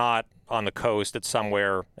it's not on the coast, it's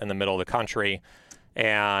somewhere in the middle of the country.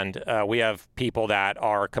 And we have people that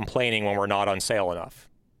are complaining when we're not on sale enough,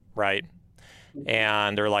 right?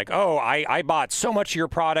 And they're like, oh, I bought so much of your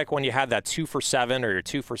product when you had that 2 for $7 or your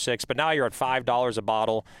 2 for $6, but now you're at $5 a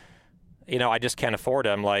bottle. I just can't afford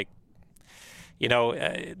them. Like,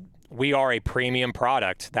 we are a premium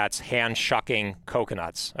product that's hand shucking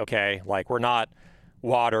coconuts, okay? Like, we're not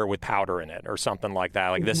water with powder in it or something like that.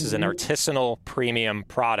 Like, this is an artisanal premium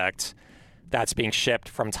product that's being shipped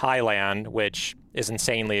from Thailand, which is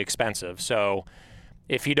insanely expensive. So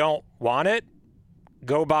if you don't want it,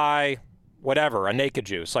 go buy whatever, a Naked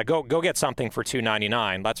Juice. Like, go get something for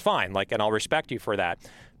 $2.99. That's fine. Like, and I'll respect you for that.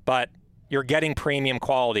 But you're getting premium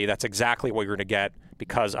quality. That's exactly what you're going to get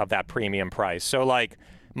because of that premium price. So, like,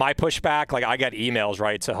 my pushback, like, I get emails,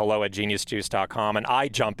 right, to hello@geniusjuice.com, and I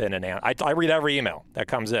jump in and I read every email that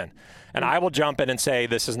comes in. And I will jump in and say,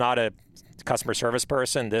 this is not a customer service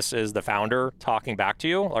person. This is the founder talking back to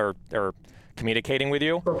you or communicating with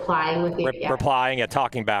you. Replying with you. Replying,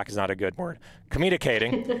 talking back is not a good word.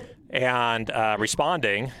 Communicating and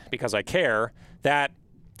responding, because I care, that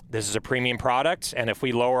this is a premium product, and if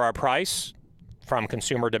we lower our price from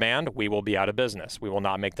consumer demand, we will be out of business. We will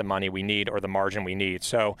not make the money we need or the margin we need.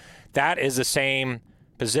 So that is the same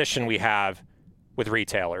position we have with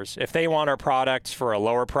retailers. If they want our products for a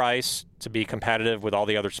lower price to be competitive with all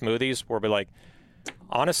the other smoothies, we'll be like,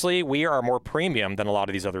 honestly, we are more premium than a lot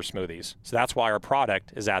of these other smoothies. So that's why our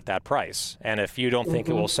product is at that price. And if you don't think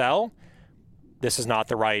it will sell, this is not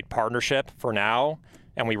the right partnership for now.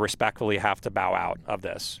 And we respectfully have to bow out of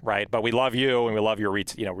this, right? But we love you, and we love your, we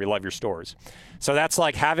love your stores. So that's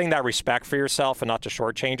like having that respect for yourself and not to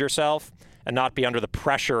shortchange yourself and not be under the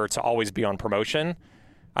pressure to always be on promotion.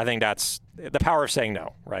 I think that's the power of saying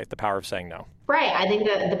no, right? The power of saying no. Right. I think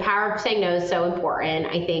the power of saying no is so important.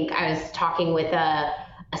 I think I was talking with a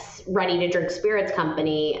ready-to-drink spirits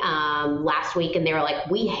company last week, and they were like,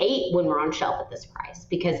 we hate when we're on shelf at this price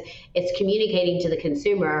because it's communicating to the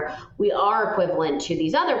consumer we are equivalent to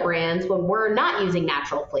these other brands when we're not using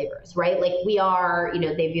natural flavors, right? Like, we are,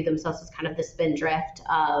 they view themselves as kind of the spindrift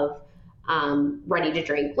of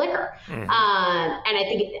ready-to-drink liquor. And I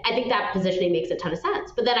think that positioning makes a ton of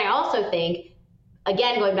sense. But then I also think,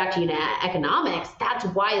 again, going back to unit economics, that's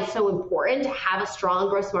why it's so important to have a strong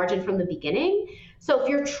gross margin from the beginning. So if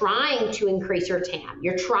you're trying to increase your TAM,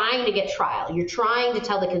 you're trying to get trial, you're trying to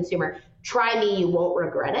tell the consumer, try me, you won't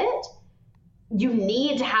regret it, you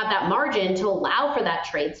need to have that margin to allow for that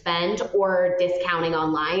trade spend or discounting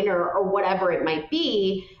online or whatever it might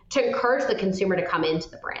be to encourage the consumer to come into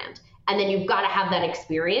the brand. And then you've got to have that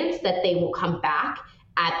experience that they will come back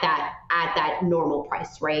at that normal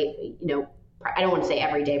price, right? I don't want to say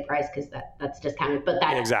everyday price because that's discounted, but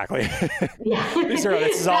that exactly. Yeah, this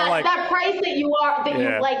is all like that price that you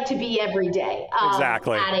like to be every day.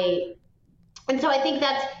 Exactly. And so I think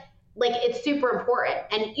that's like, it's super important.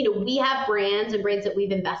 And we have brands that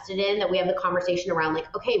we've invested in that we have the conversation around,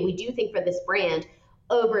 like, okay, we do think for this brand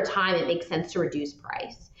over time it makes sense to reduce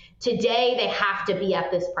price. Today they have to be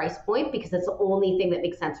at this price point because it's the only thing that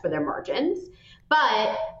makes sense for their margins.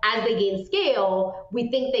 But as they gain scale,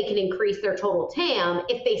 we think they can increase their total TAM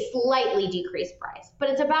if they slightly decrease price. But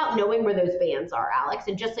it's about knowing where those bands are, Alex.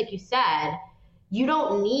 And just like you said, you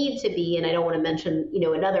don't need to be, and I don't want to mention,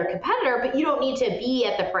 another competitor, but you don't need to be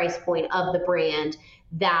at the price point of the brand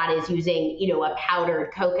that is using, a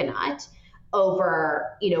powdered coconut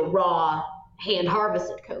over, raw hand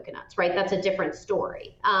harvested coconuts, right? That's a different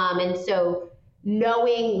story. And so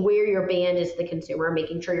knowing where your band is to the consumer,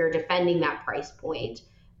 making sure you're defending that price point,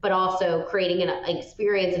 but also creating an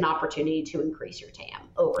experience and opportunity to increase your TAM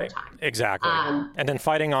over time. Exactly. And then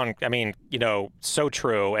fighting on, so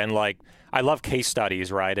true. And like, I love case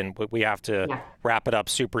studies, right? And we have to wrap it up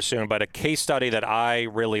super soon, but a case study that I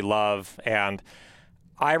really love, and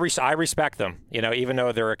I respect them, even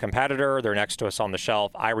though they're a competitor, they're next to us on the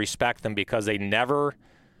shelf. I respect them because they never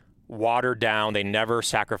watered down, they never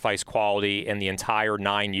sacrificed quality in the entire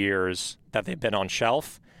 9 years that they've been on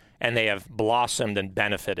shelf, and they have blossomed and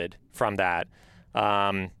benefited from that.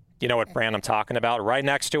 You know what brand I'm talking about? Right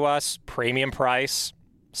next to us, premium price,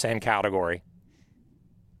 same category.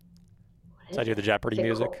 Does I do the Jeopardy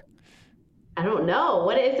music? I don't know.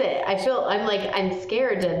 What is it? I'm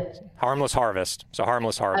scared to. Harmless Harvest. So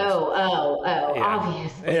Harmless Harvest. Yeah.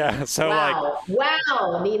 Obviously. Yeah. So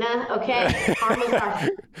wow, Nina. Okay. Harmless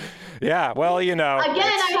Harvest. Yeah. Well, Again,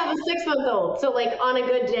 I have a 6-month-old. So on a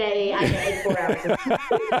good day, I get 4 hours.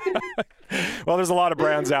 Well, there's a lot of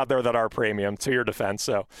brands out there that are premium, to your defense.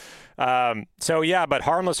 So yeah, but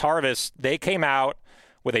Harmless Harvest, they came out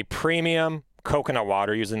with a premium coconut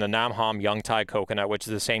water using the Nam Hom Young Thai coconut, which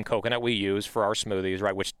is the same coconut we use for our smoothies,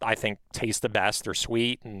 right? Which I think tastes the best. They're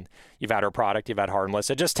sweet, and you've had our product, you've had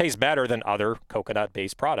Harmless. It just tastes better than other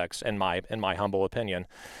coconut-based products, in my humble opinion.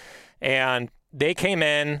 And they came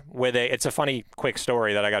in with it's a funny, quick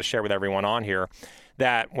story that I got to share with everyone on here,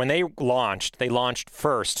 that when they launched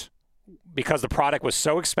first because the product was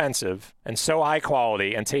so expensive and so high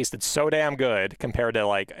quality and tasted so damn good compared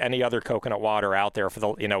to any other coconut water out there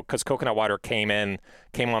because coconut water came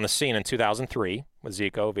on the scene in 2003 with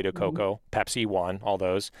Zico, Vita Coco, Pepsi One, all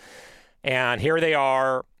those. And here they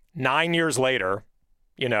are 9 years later,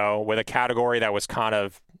 with a category that was kind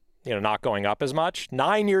of, not going up as much.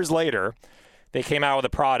 9 years later, they came out with a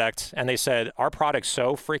product and they said, our product's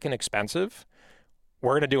so freaking expensive,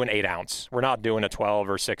 we're going to do an 8-ounce. We're not doing a 12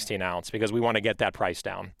 or 16-ounce because we want to get that price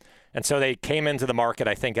down. And so they came into the market,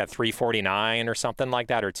 I think, at $3.49 or something like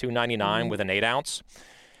that, or $2.99 with an 8-ounce.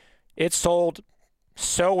 It sold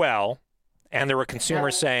so well, and there were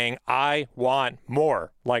consumers saying, I want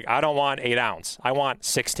more. I don't want 8-ounce. I want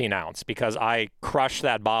 16-ounce because I crushed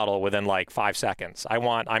that bottle within 5 seconds.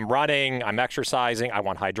 I'm running, I'm exercising, I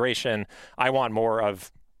want hydration. I want more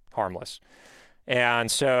of Harmless. And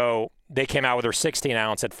so they came out with their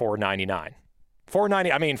 16-ounce at $4.99.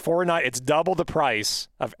 $4.99. It's double the price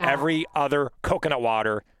of every other coconut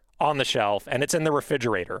water on the shelf, and it's in the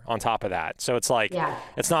refrigerator on top of that. So it's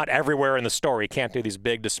it's not everywhere in the store. You can't do these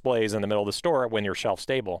big displays in the middle of the store when you're shelf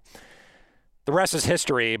stable. The rest is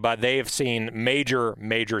history, but they've seen major,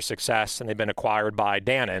 major success, and they've been acquired by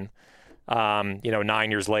Dannon,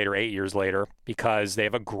 9 years later, 8 years later, because they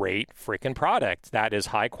have a great freaking product that is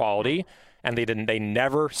high quality. And they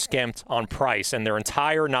never skimped on price in their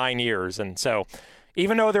entire 9 years. And so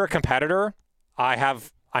even though they're a competitor,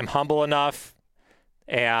 I'm humble enough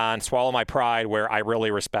and swallow my pride where I really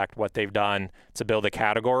respect what they've done to build a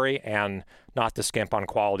category and not to skimp on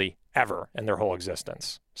quality ever in their whole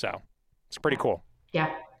existence. So it's pretty cool.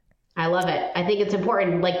 Yeah, I love it. I think it's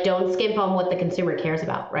important. Don't skimp on what the consumer cares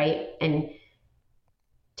about, right? And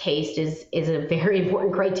taste is a very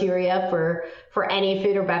important criteria for any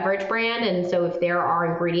food or beverage brand. And so if there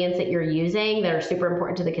are ingredients that you're using that are super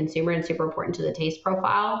important to the consumer and super important to the taste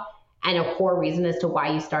profile and a core reason as to why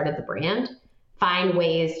you started the brand, find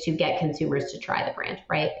ways to get consumers to try the brand,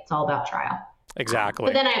 right? It's all about trial. Exactly.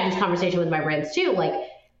 But then I have this conversation with my brands too.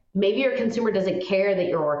 Maybe your consumer doesn't care that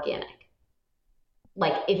you're organic.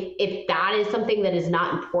 If that is something that is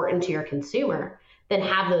not important to your consumer, then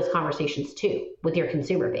have those conversations too with your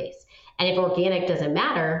consumer base. And if organic doesn't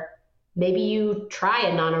matter, maybe you try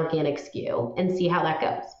a non-organic SKU and see how that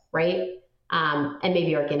goes, right? And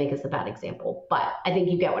maybe organic is the bad example, but I think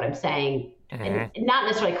you get what I'm saying. And not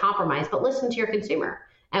necessarily compromise, but listen to your consumer.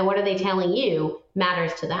 And what are they telling you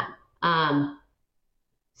matters to them.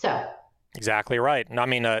 So. Exactly right.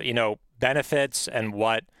 And benefits and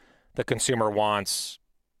what the consumer wants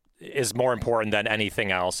is more important than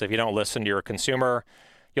anything else. If you don't listen to your consumer,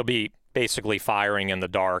 you'll be basically firing in the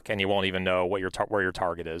dark and you won't even know what where your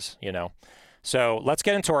target is, So let's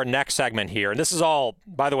get into our next segment here. And this is all,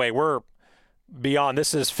 by the way, we're beyond,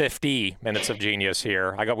 this is 50 minutes of genius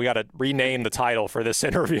here. We got to rename the title for this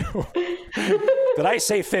interview. Did I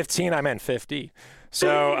say 15? I meant 50.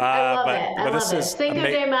 So, I love it. I love it. Cinco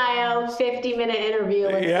de Mayo, 50-minute interview.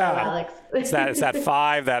 Let's go, Alex. it's that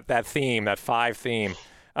five theme.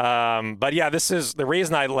 But yeah, this is the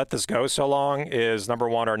reason I let this go so long is number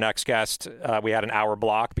one, our next guest, we had an hour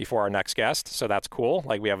block before our next guest. So that's cool.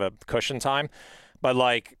 We have a cushion time,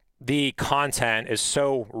 but the content is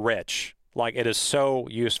so rich, it is so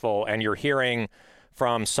useful. And you're hearing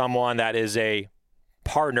from someone that is a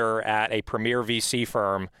partner at a premier VC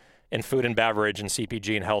firm in food and beverage and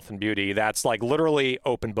CPG and health and beauty. That's literally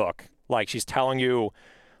open book. She's telling you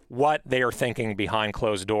what they are thinking behind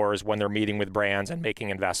closed doors when they're meeting with brands and making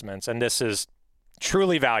investments. And this is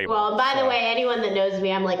truly valuable. Well, by the way, anyone that knows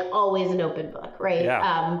me, I'm always an open book, right?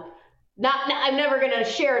 Yeah. I'm never going to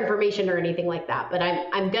share information or anything like that, but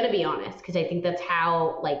I'm going to be honest because I think that's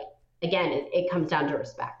how, again, it comes down to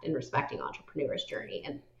respect and respecting entrepreneurs' journey.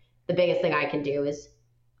 And the biggest thing I can do is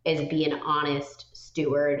is be an honest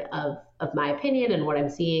steward of my opinion and what I'm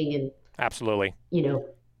seeing. And absolutely,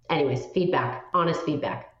 anyways, feedback, honest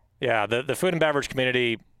feedback. Yeah, the food and beverage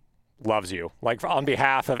community loves you. Like, on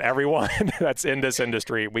behalf of everyone that's in this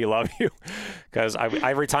industry, we love you, because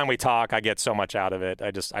every time we talk, I get so much out of it.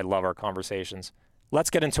 I love our conversations. Let's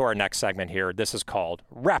get into our next segment here. This is called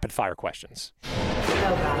Rapid Fire Questions.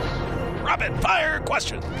 Oh gosh. Rapid Fire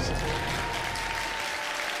Questions.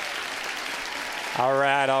 All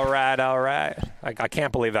right. I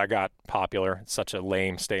can't believe that got popular. It's such a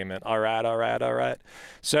lame statement. All right.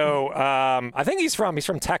 So I think he's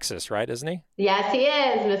from Texas, right? Isn't he? Yes, he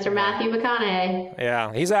is, Mr. Matthew McConaughey.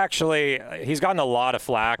 Yeah, he's gotten a lot of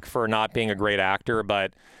flack for not being a great actor,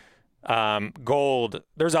 but Gold,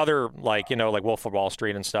 there's other, like Wolf of Wall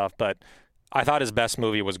Street and stuff, but I thought his best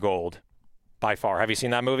movie was Gold by far. Have you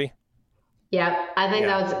seen that movie? Yep, I think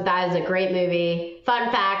that is a great movie.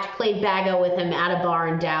 Fun fact, played Bago with him at a bar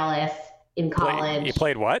in Dallas in college. You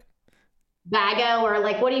played what? Bago, or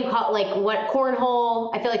what do you call cornhole?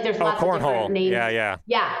 I feel like there's lots of different names.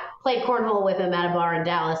 Yeah, played cornhole with him at a bar in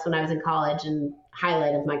Dallas when I was in college, and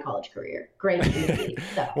highlight of my college career. Great movie.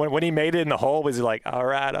 So. when he made it in the hole, was he like, all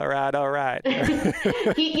right?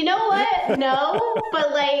 You know what? No, but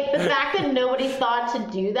the fact that nobody thought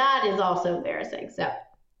to do that is also embarrassing. So.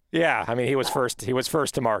 Yeah, I mean, he was first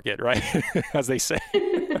to market, right? As they say.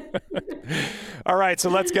 All right, so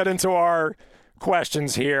let's get into our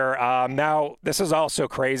questions here. Now, this is also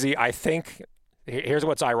crazy. I think, here's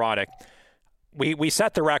what's ironic. We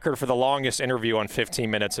set the record for the longest interview on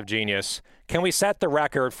 15 Minutes of Genius. Can we set the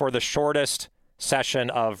record for the shortest session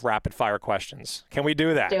of rapid fire questions? Can we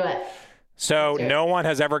do that? Do it. So no one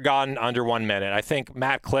has ever gotten under 1 minute. I think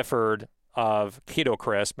Matt Clifford of Keto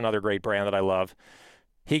Crisp, another great brand that I love,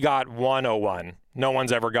 he got 1:01. No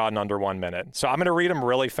one's ever gotten under 1 minute. So I'm going to read them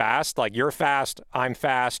really fast. Like, you're fast, I'm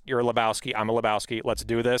fast, you're a Lebowski, I'm a Lebowski. Let's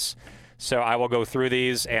do this. So I will go through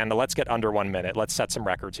these, and let's get under 1 minute. Let's set some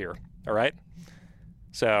records here. All right?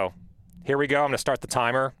 So here we go. I'm going to start the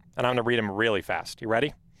timer, and I'm going to read them really fast. You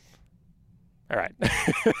ready? All right.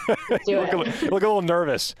 Do it. Look a little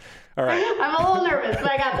nervous. All right. I'm a little nervous, but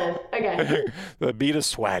I got this. Okay. The bead of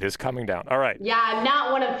sweat is coming down. All right. Yeah, I'm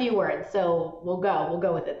not one of few words, so we'll go. We'll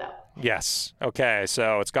go with it, though. Yes. Okay,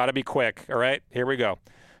 so it's got to be quick. All right, here we go.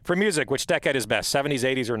 For music, which decade is best, 70s,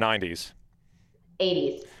 80s, or 90s?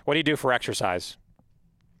 80s. What do you do for exercise?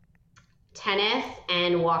 Tennis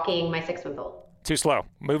and walking my 6-month-old. Too slow.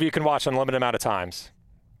 Movie you can watch an unlimited amount of times?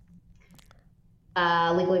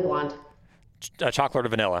 Legally Blonde. Chocolate or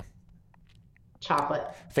vanilla? Chocolate.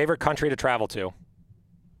 Favorite country to travel to?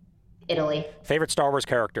 Italy. Favorite Star Wars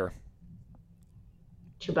character?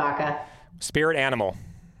 Chewbacca. Spirit animal?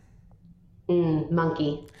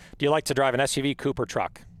 Monkey. Do you like to drive an SUV, coupe, or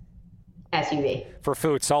truck? SUV. For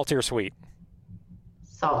food, salty or sweet?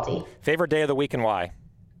 Salty. Favorite day of the week and why?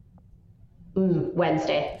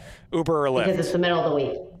 Wednesday. Uber or Lyft? Because it's the middle of the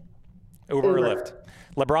week. Uber. Or Lyft?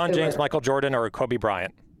 LeBron James, Michael Jordan, or Kobe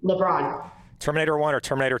Bryant? LeBron. Terminator 1 or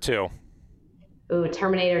Terminator 2?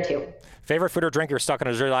 Terminator 2. Favorite food or drink you're stuck on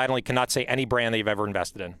a desert island, cannot say any brand that you've ever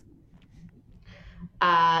invested in?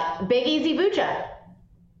 Big Easy Bucha.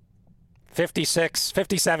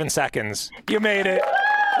 57 seconds. You made it.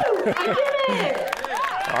 I did it.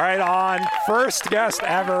 All right, on. First guest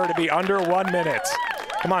ever to be under 1 minute.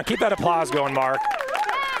 Come on, keep that applause going, Mark.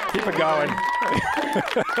 Keep it going.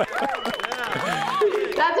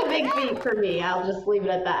 That's a big feat for me. I'll just leave it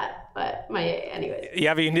at that. But anyways. You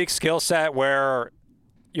have a unique skill set where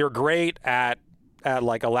you're great at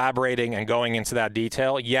elaborating and going into that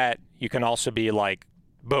detail, yet you can also be like,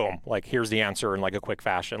 boom, like here's the answer in like a quick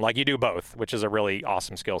fashion. Like you do both, which is a really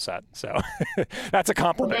awesome skill set. So that's a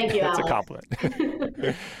compliment. Thank you, That's Alex. a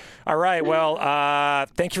compliment. All right. Well,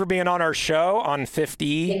 thank you for being on our show on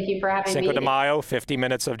 50. Thank you for having Cinco me. de Mayo, 50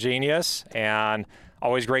 Minutes of Genius. And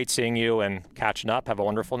always great seeing you and catching up. Have a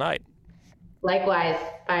wonderful night. Likewise.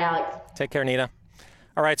 Bye, Alex. Take care, Nina.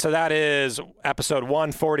 All right, so that is episode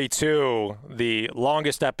 142, the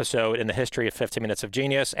longest episode in the history of 15 Minutes of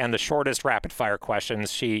Genius and the shortest rapid-fire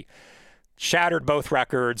questions. She shattered both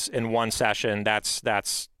records in one session.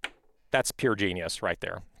 That's pure genius right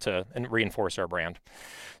there to reinforce our brand.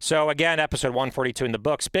 So again, episode 142 in the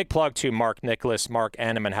books. Big plug to Mark Nicholas, Mark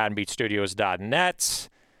N. at ManhattanBeachStudios.net.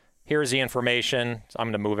 Here's the information. I'm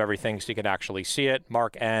going to move everything so you can actually see it.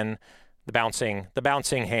 Mark N. The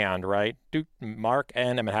bouncing hand, right? Mark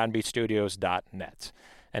N. at ManhattanBeachStudios.net.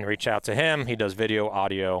 And reach out to him. He does video,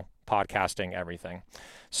 audio, podcasting, everything.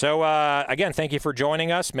 So, again, thank you for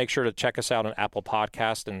joining us. Make sure to check us out on Apple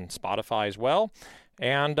Podcast and Spotify as well.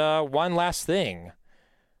 And one last thing.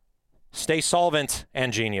 Stay solvent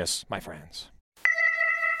and genius, my friends.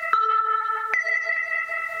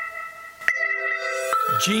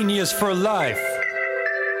 Genius for life.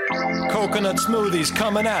 Coconut smoothies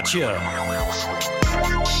coming at you.